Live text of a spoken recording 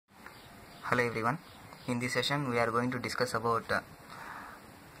Hello everyone. In this session we are going to discuss about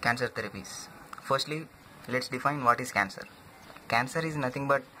cancer therapies. Firstly, let's define what is cancer. Cancer is nothing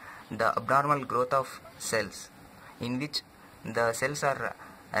but the abnormal growth of cells in which the cells are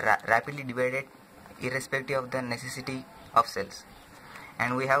rapidly divided irrespective of the necessity of cells.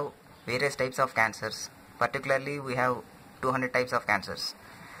 And we have various types of cancers. Particularly we have 200 types of cancers.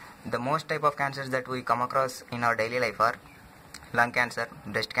 The most type of cancers that we come across in our daily life are lung cancer,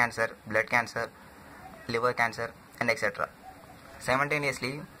 breast cancer, blood cancer, liver cancer, and etc.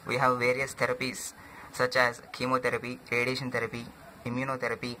 Simultaneously, we have various therapies such as chemotherapy, radiation therapy,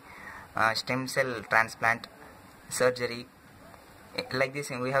 immunotherapy, stem cell transplant, surgery. Like this,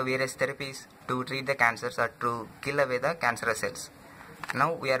 we have various therapies to treat the cancers or to kill away the cancerous cells.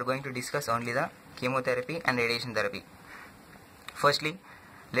 Now we are going to discuss only the chemotherapy and radiation therapy. Firstly,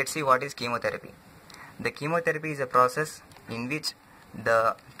 let's see what is chemotherapy. The chemotherapy is a process in which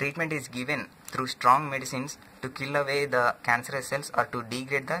the treatment is given through strong medicines to kill away the cancerous cells or to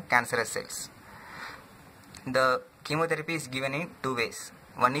degrade the cancerous cells. The chemotherapy is given in two ways.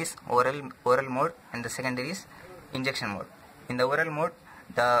 One is oral mode and the second is injection mode. In the oral mode,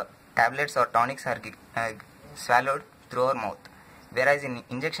 the tablets or tonics are swallowed through our mouth. Whereas in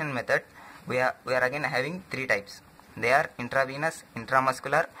injection method, we are again having three types. They are intravenous,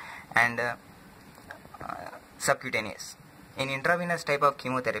 intramuscular, and subcutaneous. In intravenous type of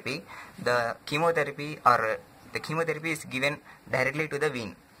chemotherapy, the chemotherapy is given directly to the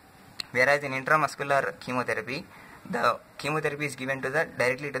vein. Whereas in intramuscular chemotherapy, the chemotherapy is given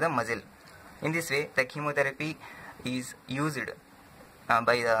directly to the muscle. In this way, the chemotherapy is used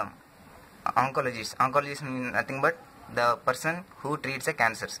by the oncologists. Oncologists mean nothing but the person who treats the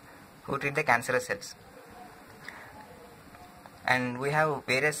cancers, who treat the cancerous cells. And we have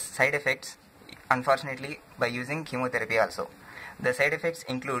various side effects, unfortunately, by using chemotherapy also. The side effects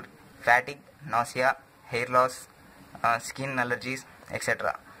include fatigue, nausea, hair loss, skin allergies,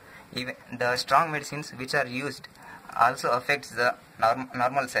 etc. Even the strong medicines which are used also affects the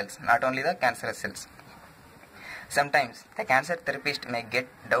normal cells, not only the cancerous cells. Sometimes the cancer therapist may get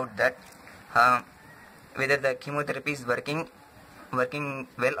doubt that whether the chemotherapy is working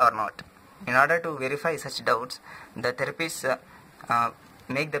well or not. In order to verify such doubts, the therapists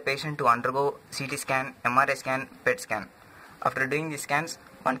make the patient to undergo CT scan, MRI scan, PET scan. After doing these scans,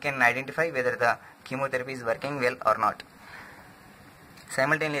 one can identify whether the chemotherapy is working well or not.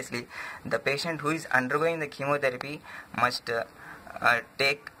 Simultaneously, the patient who is undergoing the chemotherapy must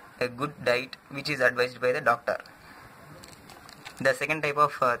take a good diet which is advised by the doctor. The second type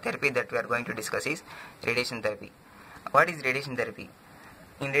of therapy that we are going to discuss is radiation therapy. What is radiation therapy?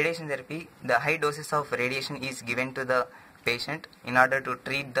 In radiation therapy, the high doses of radiation is given to the patient in order to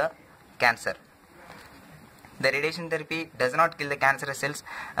treat the cancer. The radiation therapy does not kill the cancerous cells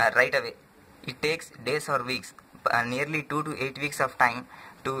right away. It takes days or weeks, nearly 2 to 8 weeks of time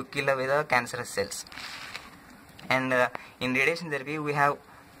to kill away the cancerous cells. And in radiation therapy, we have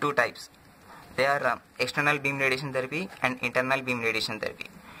two types. They are external beam radiation therapy and internal beam radiation therapy.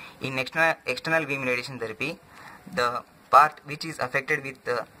 In external beam radiation therapy, the part which is affected with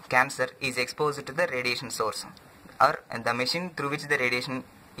the cancer is exposed to the radiation source or the machine through which the radiation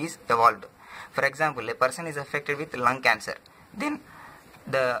is evolved. For example, a person is affected with lung cancer. Then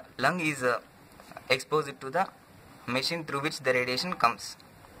the lung is exposed to the machine through which the radiation comes.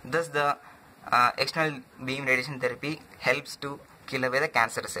 Thus, the external beam radiation therapy helps to kill away the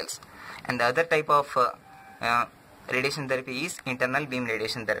cancer cells. And the other type of radiation therapy is internal beam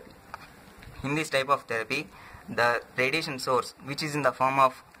radiation therapy. In this type of therapy, the radiation source, which is in the form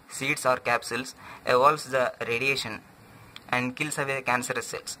of seeds or capsules, evolves the radiation and kills away the cancerous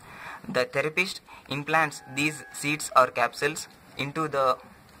cells. The therapist implants these seeds or capsules into the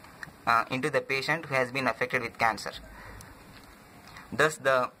patient who has been affected with cancer. Thus,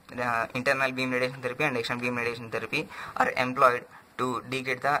 the internal beam radiation therapy and external beam radiation therapy are employed to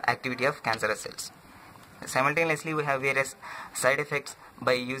degrade the activity of cancerous cells. Simultaneously, we have various side effects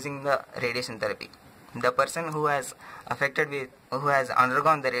by using the radiation therapy. The person who has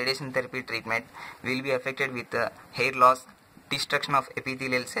undergone the radiation therapy treatment will be affected with hair loss, destruction of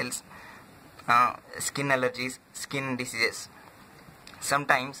epithelial cells, skin allergies, skin diseases.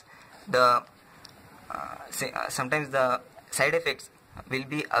 Sometimes the side effects will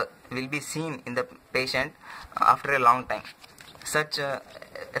be seen in the patient after a long time. Such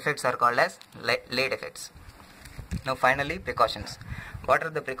effects are called as late effects. Now, finally, precautions. What are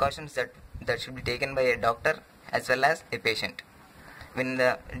the precautions that should be taken by a doctor as well as a patient? During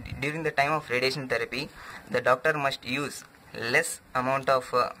the time of radiation therapy, the doctor must use less amount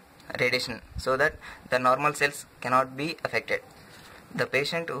of radiation so that the normal cells cannot be affected. The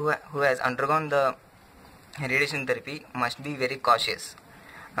patient who has undergone the radiation therapy must be very cautious.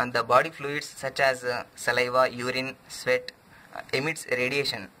 And the body fluids such as saliva, urine, sweat emits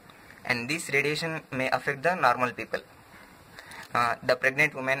radiation, and this radiation may affect the normal people. The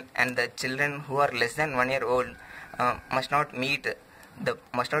pregnant women and the children who are less than 1 year old must not move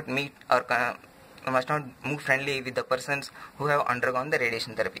friendly with the persons who have undergone the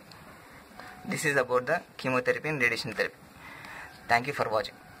radiation therapy. This is about the chemotherapy and radiation therapy. Thank you for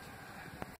watching.